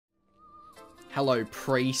Hello,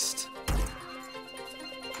 priest.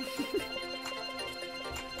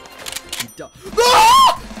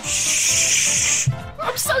 Ah! Shh!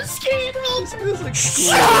 I'm so scared.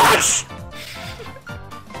 Shush!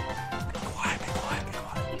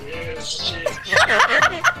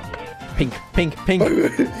 Pink, pink, pink.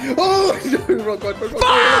 Oh, no, wrong one.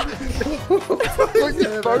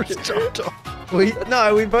 We both jumped off.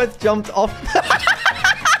 No, we both jumped off.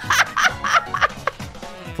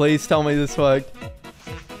 Please tell me this worked.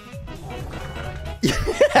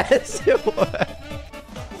 Yes, it worked.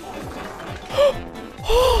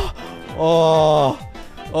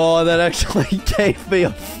 Oh, that actually gave me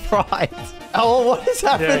a fright. Oh, what has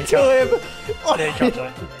happened to him? Yeah, he can't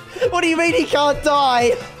die. What do you mean he can't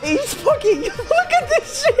die? He's fucking... Look at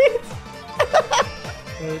this shit!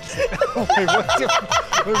 Oh, wait, what's it?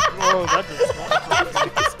 Oh, that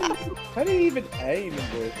does not. How do you even aim in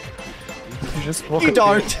this? You just look You at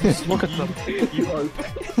don't. Them. Just look at them. You hope.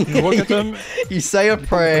 You look at them. You say a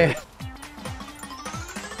prayer.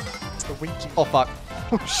 It's the winking. Oh, fuck.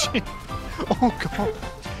 Oh, shit. Oh, God.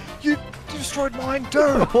 You destroyed mine,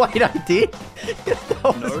 too. Wait, I did?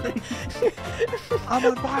 No. I'm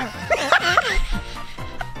on fire.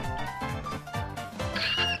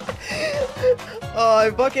 Oh,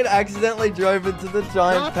 I fucking accidentally drove into the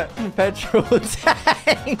giant petrol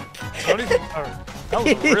tank. Not even, that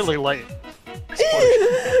was really late.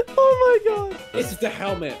 Oh my god. It's the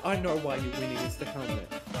helmet. I know why you're winning. It's the helmet.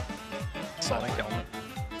 Sonic helmet.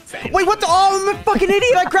 Wait, what the? Oh, I'm a fucking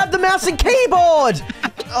idiot. I grabbed the mouse and keyboard.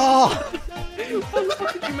 Oh. How the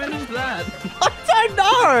fuck did you manage that? I don't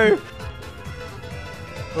know.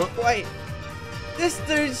 Wait. This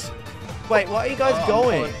dude's... Wait, where are you guys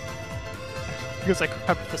going? Because I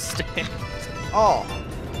grabbed the stand. Oh.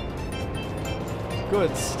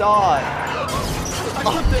 Good start.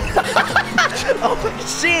 Oh,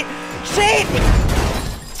 shit. Shit.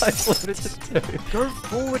 I flipped it too. Go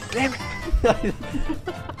forward, damn it.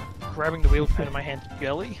 Grabbing the wheel out of my hand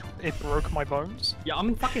jelly, it broke my bones. Yeah,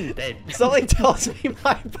 I'm fucking dead. Something tells me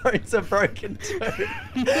my bones are broken too.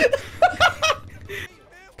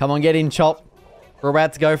 Come on, get in, Chop. We're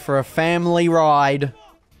about to go for a family ride.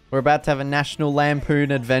 We're about to have a National Lampoon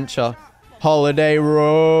adventure. Holiday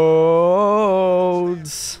roads.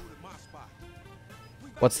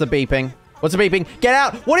 What's the beeping? What's the beeping? Get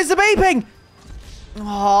out! What is the beeping?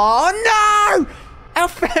 Oh, no! Our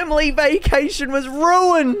family vacation was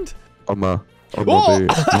ruined! I'm a B.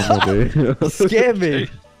 Scared me.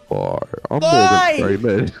 I'm Morgan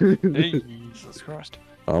Freeman. Hey, Jesus Christ.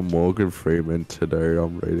 I'm Morgan Freeman today.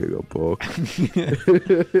 I'm reading a book.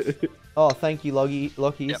 Oh, thank you, Lockie.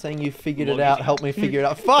 You're saying you figured it Loggy. out. Help me figure it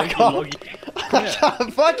out. Fuck off! I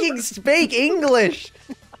can't fucking speak English!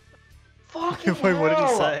 Wait, what did he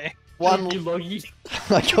say? One... You loggy.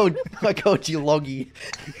 I called you Loggy.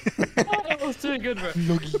 That was too good, bro.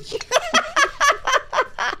 Loggy.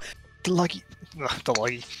 The lucky. The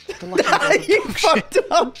lucky. The lucky. You fucked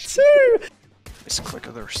up too! Misclick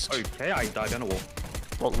of the wrist. Okay, I died on a wall.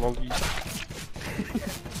 What loggy?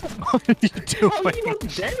 What are you doing? Oh, you look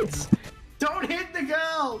dead. Don't hit the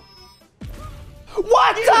girl.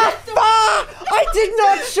 What the fuck? I did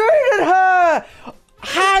not shoot at her!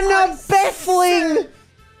 Hannah Bethling!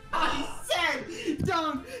 I said,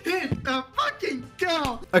 don't hit the fucking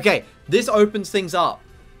girl. Okay, this opens things up.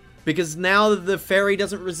 Because now the fairy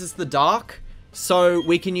doesn't resist the dark, so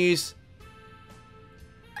we can use...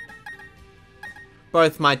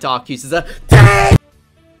 Both my dark uses are...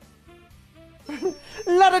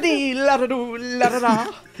 La-da-dee, la-da-doo,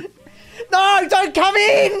 la-da-da. No, don't come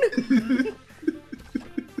in!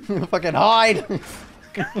 Fucking hide.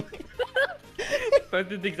 Both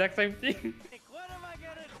did the exact same thing.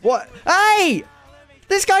 What? Hey!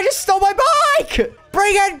 This guy just stole my bike!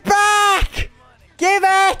 Bring it back! Give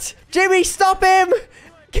it! Jimmy, stop him!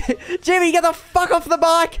 Jimmy, get the fuck off the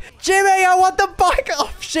bike! Jimmy, I want the bike!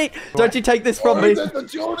 Oh, shit! Don't you take this from me.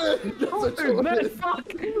 Man,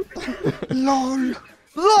 fuck. LOL.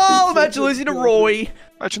 LOL! Imagine losing to Roy.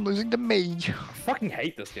 Imagine losing to me. I fucking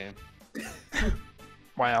hate this game.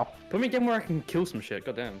 Wow. Put me in a game where I can kill some shit,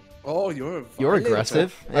 goddamn. Oh, You're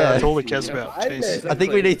aggressive. That's Yeah. all he cares about. Jeez. I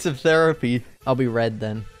think we need some therapy. I'll be red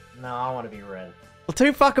then. No, I want to be red. Well,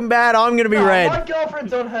 too fucking bad. I'm gonna be No, red. my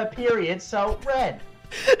girlfriend's on her period, so red.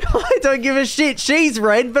 I don't give a shit. She's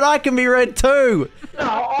red, but I can be red too. No,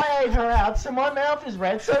 I ate her out, so my mouth is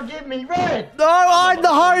red, so give me red. No, I'm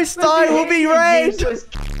the host. I will be red. Useless.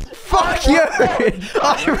 Fuck you.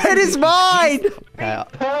 Red is mine. Okay,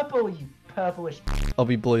 Purple, you purplish. I'll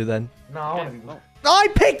be blue then. No, I want to be blue. I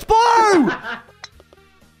picked blue.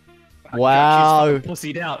 Wow.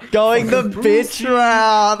 Pussied out. Going the Fucking bitch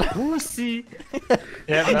route. Pussy.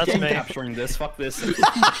 Yeah, I'm that's game me. capturing this. Fuck this.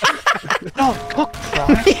 Oh, cook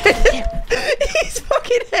Christ. His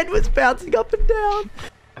fucking head was bouncing up and down.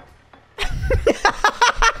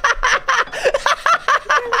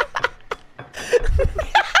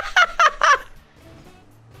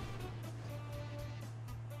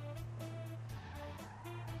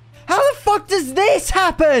 How the fuck does this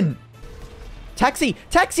happen? Taxi!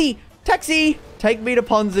 Taxi! Taxi! Take me to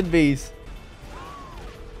Ponsonby's.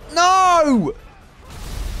 No!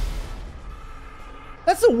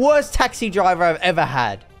 That's the worst taxi driver I've ever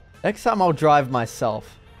had. Next time I'll drive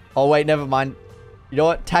myself. Oh wait, never mind. You know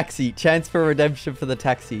what? Taxi. Chance for redemption for the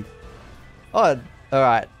taxi. Oh,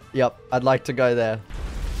 alright. Yep, I'd like to go there.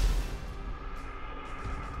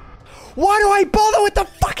 Why do I bother with the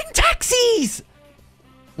fucking taxis?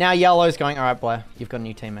 Now Yellow's going, alright Blair, you've got a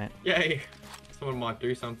new teammate. Yay. Someone might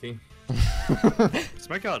do something.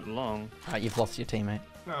 Smoke out long. Alright, you've lost your teammate.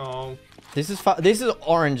 No. This is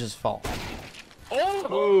Orange's fault.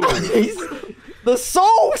 Oh! He's the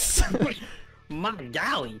sauce! My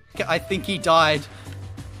golly. I think he died.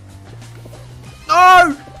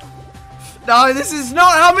 No! No, this is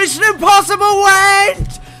not how Mission Impossible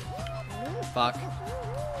went! Fuck.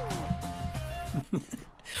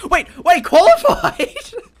 wait,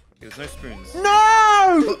 qualified? There's no spoons.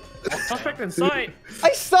 No! Suspect in sight.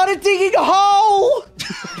 I started digging a hole!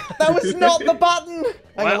 That was not the button!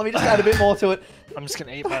 Hang on, let me just add a bit more to it. I'm just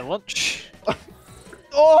gonna eat my lunch.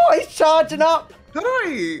 Oh, he's charging up! Hi!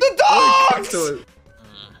 The dogs!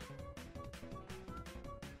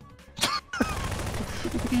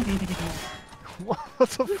 What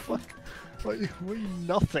the fuck? What are you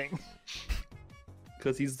nothing?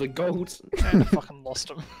 Because he's the goat. And I fucking lost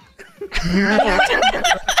him.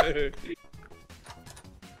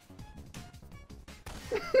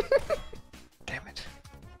 Damn it.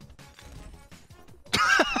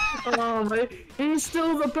 Oh my, he's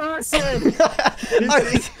still the person.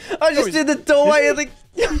 I just did the doorway of the...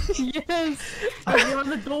 Yes. You're on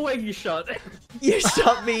the doorway. You shut. You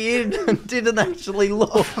shut me in and didn't actually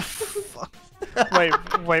look. Wait.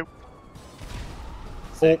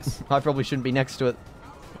 Oh, I probably shouldn't be next to it.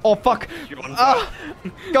 Oh, fuck.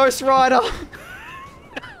 Ghost Rider.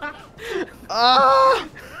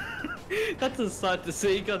 That's a sight to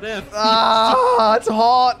see. Goddamn. It's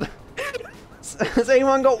hot. Has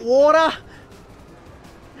anyone got water?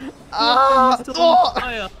 He's still on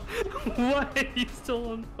fire. Why are you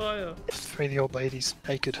still on fire? Three of the old ladies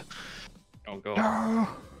naked. Oh god.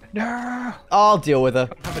 No. I'll deal with her.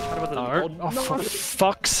 No. Oh, for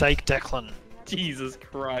fuck's sake, Declan. Jesus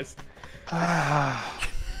Christ.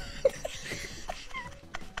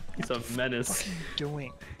 He's a menace.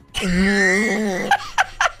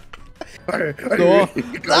 What are you doing?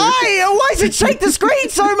 Hey, why does it shake the screen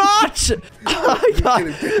so much? Oh,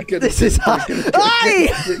 God. This is hard.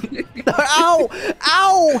 Hey! No, ow!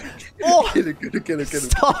 Ow! Oh.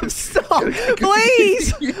 Stop!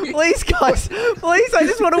 Please! Please, guys! Please, I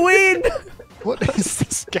just want to win! What is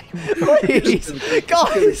this game? Please!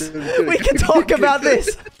 Guys! We can talk about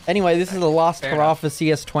this! Anyway, this is the last hurrah for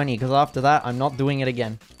CS20, because after that, I'm not doing it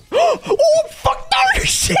again. Oh, fuck no!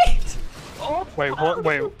 Shit! Wait, what?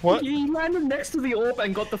 Wait, what? He landed next to the orb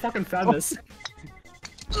and got the fucking famous.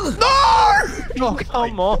 No! Oh,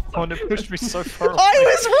 come on. It pushed me so far away. I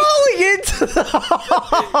was rolling into the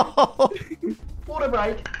hole! Water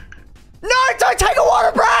break. No, don't take a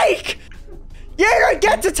water break! You don't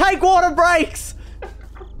get to take water breaks!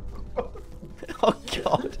 Oh,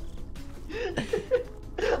 God.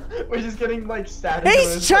 We're just getting like stabbed.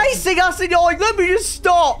 He's chasing us and you're like, let me just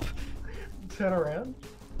stop! Turn around.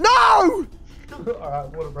 No! Alright,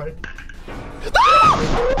 water break. No!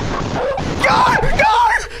 Go!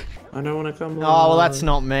 I don't want to come on. Oh, well, that's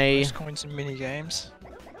not me. Just going some mini games.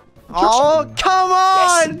 Oh, come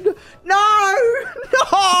on! No!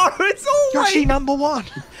 No! It's Yoshi always... #1!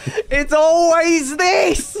 It's always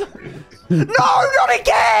this! No, not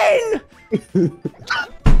again!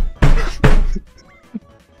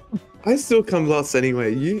 I still come last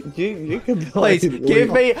anyway. You can play. Please,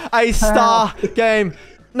 give me a star game.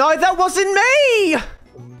 No, that wasn't me! I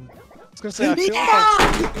was gonna say, I feel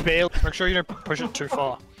like I barely... Make sure you don't push it too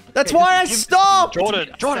far. That's why I stopped!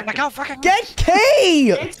 Jordan, I can't fucking... Get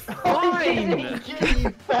key! It's fine.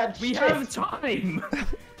 You fat We shit. have time.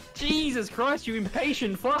 Jesus Christ, you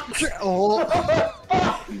impatient fuck. Oh,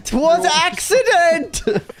 It was accident!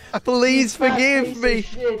 Please forgive me.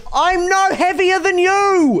 Shit. I'm no heavier than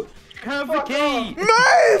you! Have the key.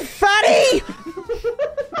 Move, fatty!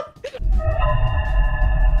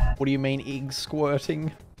 What do you mean, egg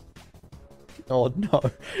squirting? Oh no.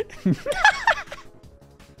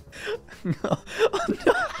 No. Oh,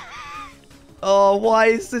 no. Oh, why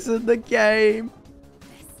is this in the game?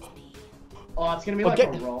 Oh, it's gonna be like a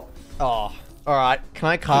roll. Oh, alright. Can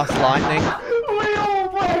I cast lightning? We all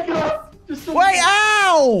wake up! Wait,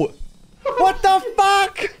 ow! What the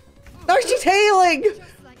fuck? No, she's healing!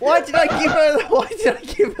 Why did I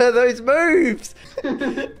give her those moves?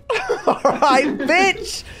 Alright,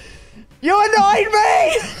 bitch! You annoyed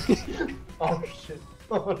me! Oh shit.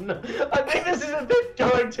 Oh no. I think this is a bit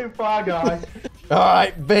going too far, guys.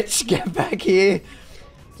 Alright, bitch, get back here.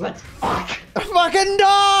 Let's fuck. Fucking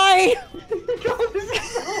die! God, this is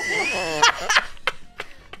so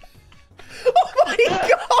Oh my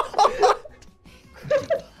god!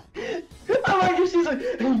 I like it, she's like,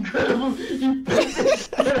 incredible, you beat this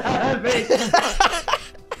shit out of me.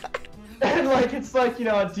 And like, it's like, you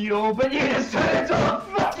know, a duel, but you just turn into a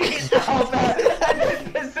fucking combat and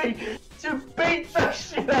then proceed to beat the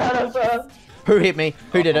shit out of her. Who hit me?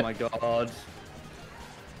 Who did it? Oh my god.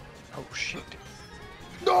 Oh shit.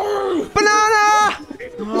 No! Banana!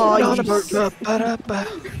 Oh,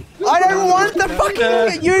 I don't want the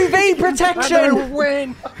fucking UV protection!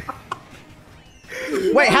 Win.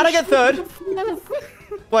 Wait, how'd I get third?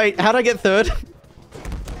 Wait, how'd I get third?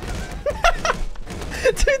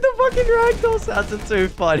 Dude, the fucking ragdoll sounds are too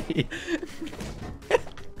funny.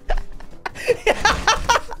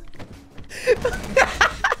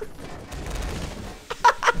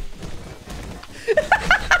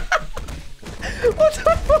 What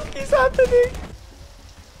the fuck is happening?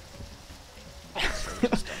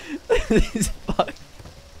 This fuck.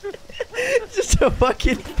 Just a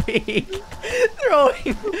fucking pig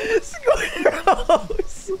throwing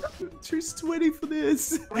squirrels. Too sweaty for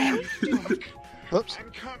this. Oops.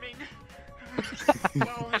 I'm coming.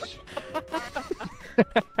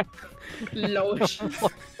 Losh.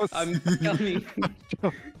 I'm coming.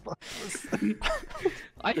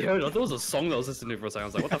 I heard it. There was a song that was listening to for a second. I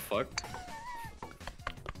was like, what the fuck?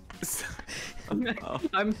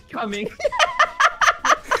 I'm coming.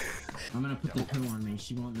 I'm gonna put the poo on me.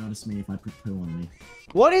 She won't notice me if I put poo on me.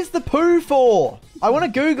 What is the poo for? I want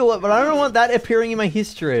to Google it, but I don't want that appearing in my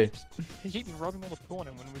history. You keep rubbing all the poo on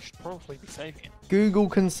him when we should probably be saving him. Google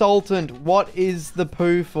consultant, what is the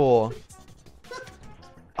poo for?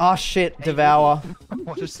 Ah, shit, Devour.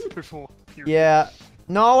 What is the poo for? Yeah.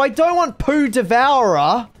 No, I don't want poo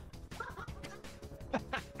Devourer.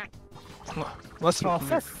 Listen, Oh,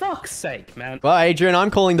 for fuck's sake, man. Well, Adrian, I'm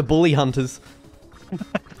calling the bully hunters.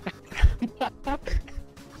 I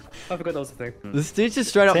forgot that was a thing. This dude's just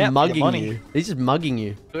straight It's out up for mugging your money. you. He's just mugging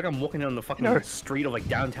you. I feel like I'm walking down the fucking street of like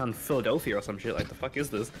downtown Philadelphia or some shit. Like, the fuck is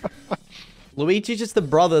this? Luigi's just the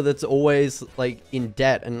brother that's always, like, in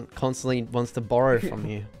debt and constantly wants to borrow from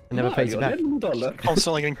you and never pays you back.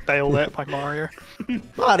 constantly getting bailed out by Mario.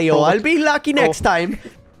 Mario, I'll be lucky next time.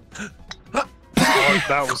 Oh,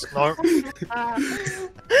 that was no. I'm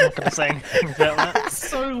not gonna say anything about that.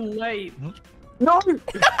 So late. No!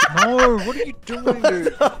 No, what are you doing? What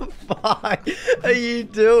the fuck are you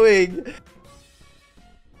doing?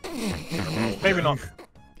 Maybe not.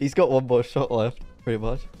 He's got one more shot left, pretty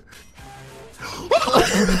much.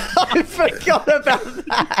 I forgot about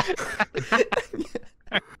that.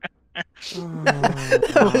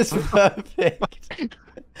 That was perfect.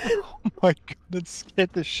 Oh my god, that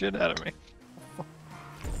scared the shit out of me.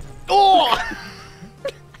 Oh!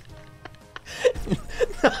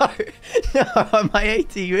 No, no, my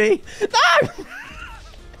ATV. No!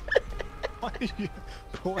 Why did you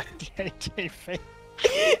pull out the ATV?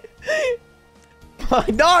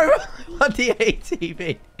 No! On the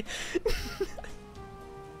ATV.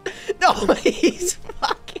 No, he's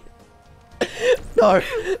fucking. No.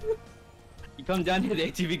 You come down here, the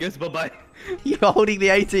ATV goes bye-bye. You're holding the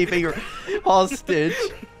ATV hostage.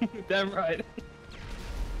 Damn right.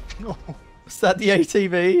 No. Is that the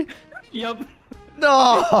ATV? Yup.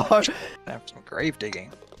 No! Have some grave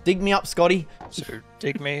digging. Dig me up, Scotty. So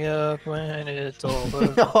dig me up when it's all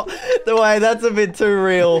over. No, the way, that's a bit too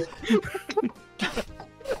real.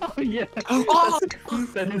 Oh yeah. Oh,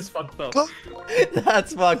 that is fucked up.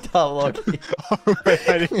 That's fucked up, Lockie. Oh, wait,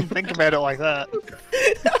 I didn't think about it like that.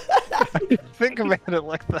 I didn't think about it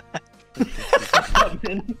like that.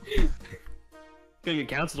 Gonna get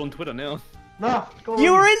cancelled on Twitter now. No, go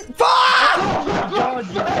You on. were in. Fuck! God,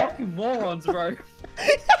 you fucking morons, bro.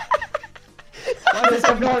 Why does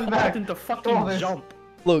everyone back into fucking jump?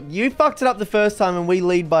 Look, you fucked it up the first time and we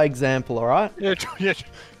lead by example, alright? Yeah,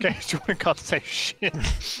 okay, Jordan can't say shit.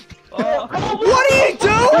 Oh. What are you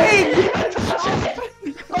doing?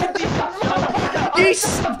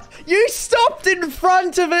 You stopped in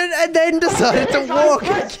front of it and then decided to walk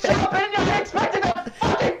again.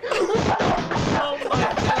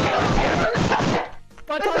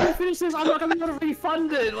 By the time we finish this, I'm not gonna be able to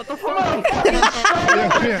refund it. What the fuck?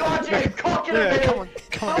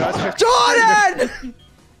 Come on, guys. Jordan!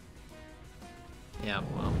 Yeah,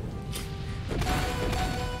 well.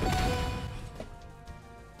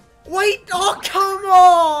 Wait, oh, come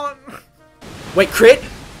on! Wait, crit?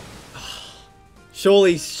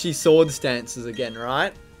 Surely she sword stances again,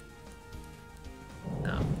 right?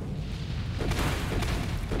 No.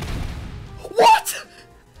 What?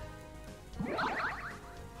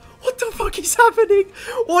 What the fuck is happening?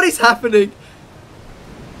 What is happening?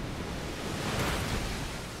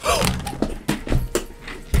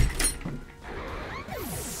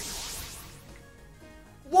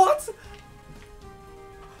 What?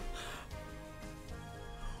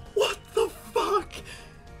 What the fuck?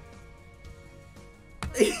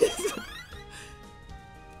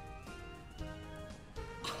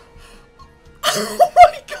 Oh